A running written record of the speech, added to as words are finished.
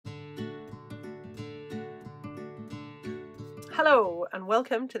Hello and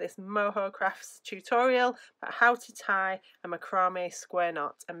welcome to this Moho Crafts tutorial about how to tie a macrame square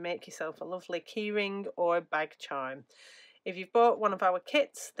knot and make yourself a lovely keyring or bag charm. If you've bought one of our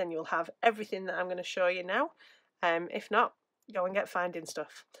kits, then you'll have everything that I'm going to show you now. If not, go and get finding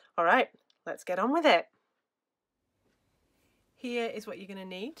stuff. Alright, let's get on with it. Here is what you're going to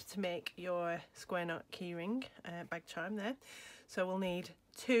need to make your square knot keyring bag charm there. So we'll need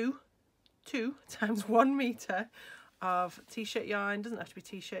 2 times 1 metre of t-shirt yarn. Doesn't have to be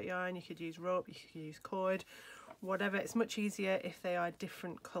t-shirt yarn, you could use rope, you could use cord, whatever. It's much easier if they are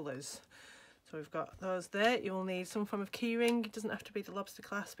different colours. So we've got those there. You will need some form of keyring. It doesn't have to be the lobster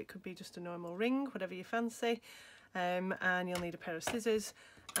clasp, it could be just a normal ring, whatever you fancy. And you'll need a pair of scissors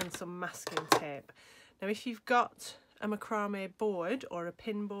and some masking tape. Now if you've got a macrame board or a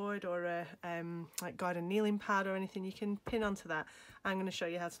pin board or a like garden kneeling pad or anything, you can pin onto that. I'm going to show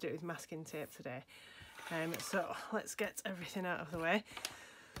you how to do it with masking tape today. So let's get everything out of the way.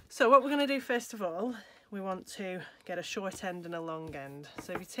 So what we're going to do first of all, we want to get a short end and a long end.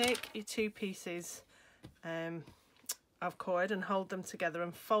 So if you take your 2 pieces of cord and hold them together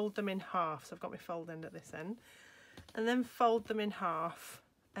and fold them in half. So I've got my fold end at this end, and then fold them in half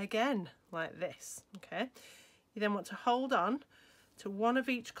again like this. Okay. You then want to hold on to one of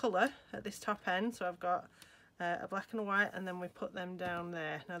each colour at this top end. So I've got a black and a white, and then we put them down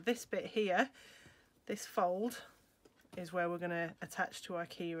there. Now this bit here, this fold, is where we're going to attach to our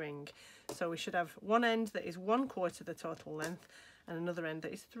keyring. So we should have one end that is 1/4 the total length and another end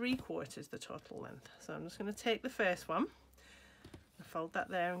that is 3/4 the total length. So I'm just going to take the first one and fold that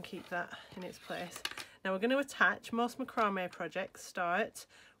there and keep that in its place. Now we're going to attach, most macrame projects start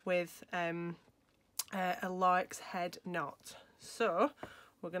with a lark's head knot. So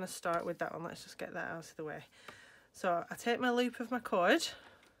we're going to start with that one. Let's just get that out of the way. So I take my loop of my cord,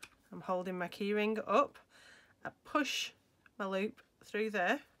 I'm holding my keyring up, I push my loop through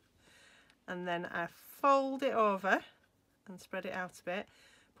there, and then I fold it over and spread it out a bit,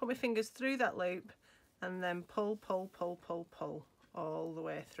 put my fingers through that loop, and then pull all the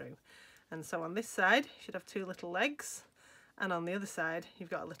way through. And so on this side you should have 2 little legs, and on the other side you've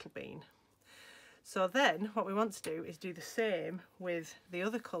got a little bean. So then what we want to do is do the same with the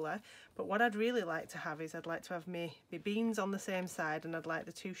other colour, but what I'd really like to have is I'd like to have my beans on the same side, and I'd like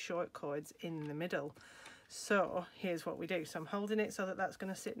the 2 short cords in the middle. So here's what we do. So I'm holding it so that that's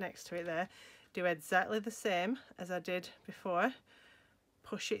going to sit next to it there. Do exactly the same as I did before.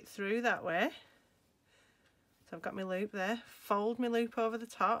 Push it through that way. So I've got my loop there. Fold my loop over the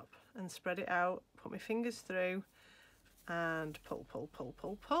top and spread it out. Put my fingers through and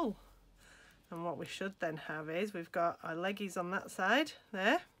pull. And what we should then have is we've got our leggies on that side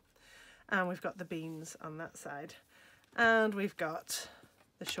there, and we've got the beans on that side, and we've got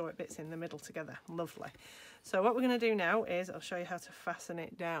the short bits in the middle together. Lovely. So what we're going to do now is I'll show you how to fasten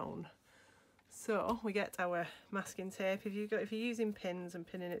it down. So we get our masking tape. If you're using pins and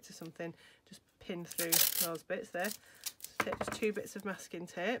pinning it to something, just pin through those bits there. So take just 2 bits of masking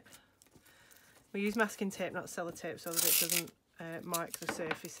tape. We use masking tape, not sellotape, so that it doesn't mark the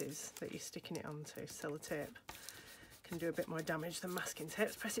surfaces that you're sticking it onto. Sellotape can do a bit more damage than masking tape.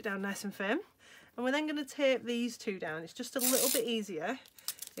 Let's press it down nice and firm, and we're then going to tape these 2 down. It's just a little bit easier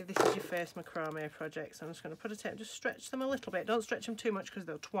if this is your first macrame project. So I'm just going to put a tape, just stretch them a little bit. Don't stretch them too much because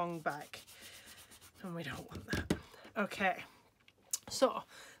they'll twang back, and we don't want that. Okay, so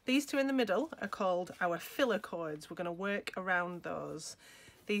these 2 in the middle are called our filler cords. We're going to work around those.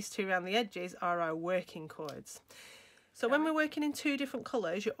 These 2 around the edges are our working cords. So when we're working in 2 different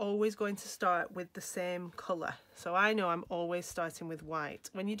colours, you're always going to start with the same colour. So I know I'm always starting with white.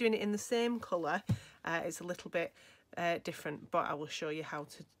 When you're doing it in the same colour, it's a little bit different, but I will show you how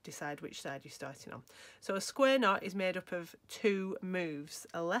to decide which side you're starting on. So a square knot is made up of 2 moves,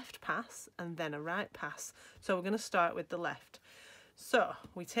 a left pass and then a right pass. So we're going to start with the left. So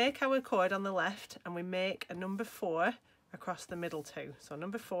we take our cord on the left and we make a number 4 across the middle 2. So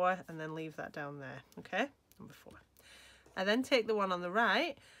number 4, and then leave that down there. Okay, number 4. I then take the one on the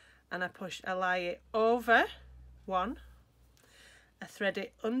right and I lie it over 1, I thread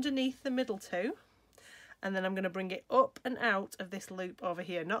it underneath the middle 2, and then I'm going to bring it up and out of this loop over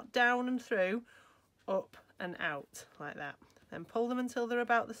here, not down and through, up and out like that. Then pull them until they're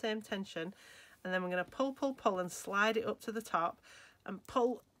about the same tension, and then we're going to pull and slide it up to the top and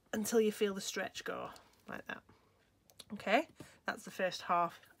pull until you feel the stretch go like that. Okay, that's the first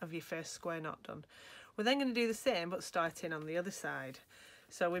half of your first square knot done. We're then going to do the same but starting on the other side.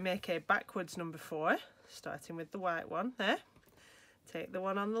 So we make a backwards number 4, starting with the white one there. Take the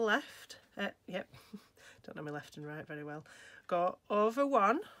one on the left, don't know my left and right very well. Go over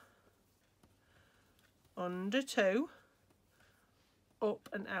 1, under 2, up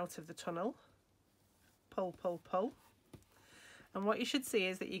and out of the tunnel. Pull, pull, pull. And what you should see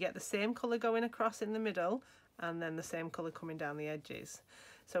is that you get the same colour going across in the middle and then the same colour coming down the edges.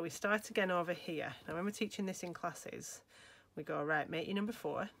 So we start again over here. Now when we're teaching this in classes, we go, right, make your number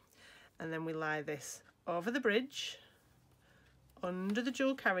 4, and then we lie this over the bridge, under the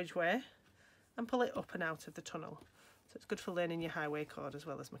dual carriageway, and pull it up and out of the tunnel. So it's good for learning your highway chord as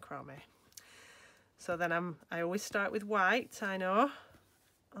well as macrame. So then I always start with white, I know,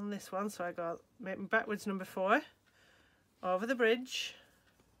 on this one. So I go, make me backwards number 4, over the bridge,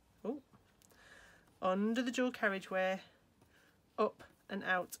 under the dual carriageway, up and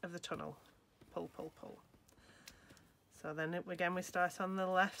out of the tunnel. Pull, pull, pull. So then again we start on the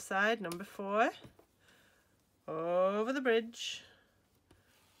left side, number 4, over the bridge,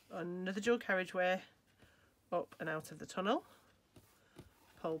 under the dual carriageway, up and out of the tunnel.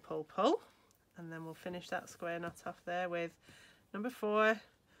 Pull, pull, pull. And then we'll finish that square knot off there with number 4,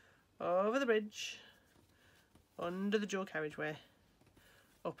 over the bridge, under the dual carriageway,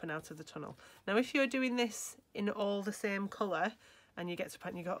 up and out of the tunnel. Now if you're doing this in all the same colour and you get to a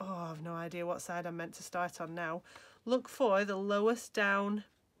point and you go, oh, I've no idea what side I'm meant to start on now, look for the lowest down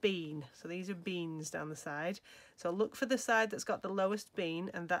bean. So these are beans down the side. So look for the side that's got the lowest bean,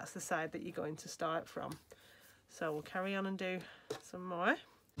 and that's the side that you're going to start from. So we'll carry on and do some more.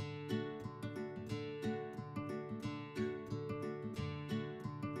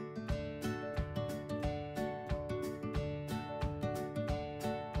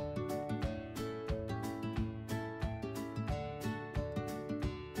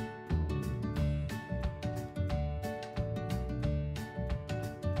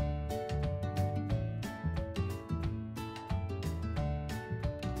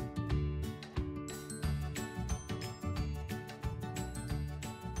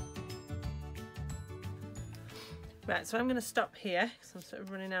 Right, so I'm going to stop here because I'm sort of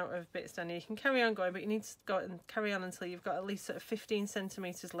running out of bits down here. You can carry on going, but you need to go and carry on until you've got at least sort of 15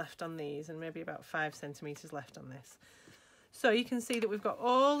 centimetres left on these and maybe about 5 centimetres left on this. So you can see that we've got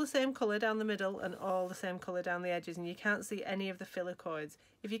all the same colour down the middle and all the same colour down the edges, and you can't see any of the filler cords.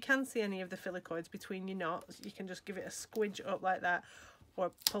 If you can see any of the filler cords between your knots, you can just give it a squidge up like that,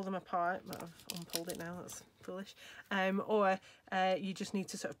 or pull them apart. I've unpulled it now, that's foolish. Or you just need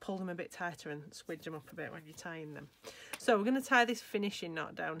to sort of pull them a bit tighter and squidge them up a bit when you're tying them. So we're going to tie this finishing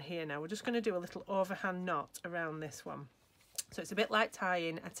knot down here now. We're just going to do a little overhand knot around this one. So it's a bit like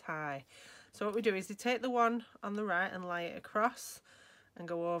tying a tie. So what we do is we take the one on the right and lie it across and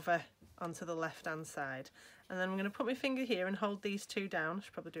go over onto the left hand side. And then I'm going to put my finger here and hold these two down. I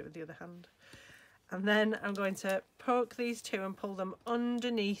should probably do it with the other hand. And then I'm going to poke these two and pull them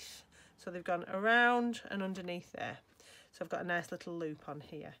underneath. So they've gone around and underneath there. So I've got a nice little loop on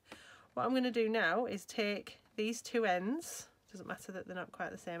here. What I'm going to do now is take these two ends, doesn't matter that they're not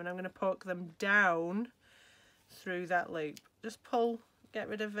quite the same, and I'm going to poke them down through that loop. Just pull, get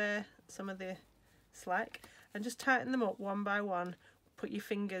rid of some of the slack, and just tighten them up one by one. Put your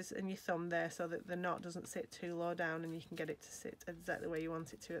fingers and your thumb there so that the knot doesn't sit too low down, and you can get it to sit exactly where you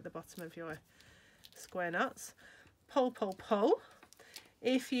want it to at the bottom of your square knots. Pull, pull, pull.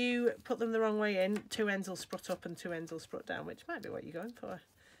 If you put them the wrong way in, two ends will sprut up and two ends will sprut down, which might be what you're going for.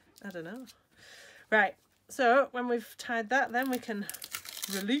 I don't know. Right, so when we've tied that, then we can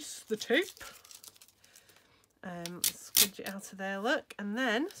release the tape. Squidge it out of there, look. And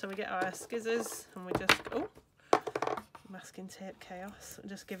then, so we get our skizzers and we just, oh, masking tape chaos. And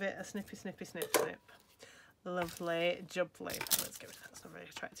just give it a snippy, snippy, snip, snip. Lovely, jubbly. Let's get rid of that, it's not very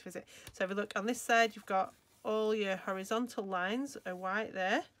attractive, is it? So if you look on this side, you've got all your horizontal lines are white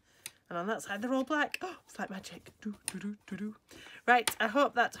there, and on that side they're all black. Oh, it's like magic. Do, do, do, do, do. Right, I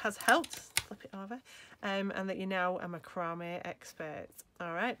hope that has helped. Flip it over. And that you're now a macrame expert.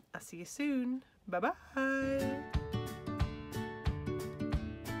 All right, I'll see you soon. Bye bye.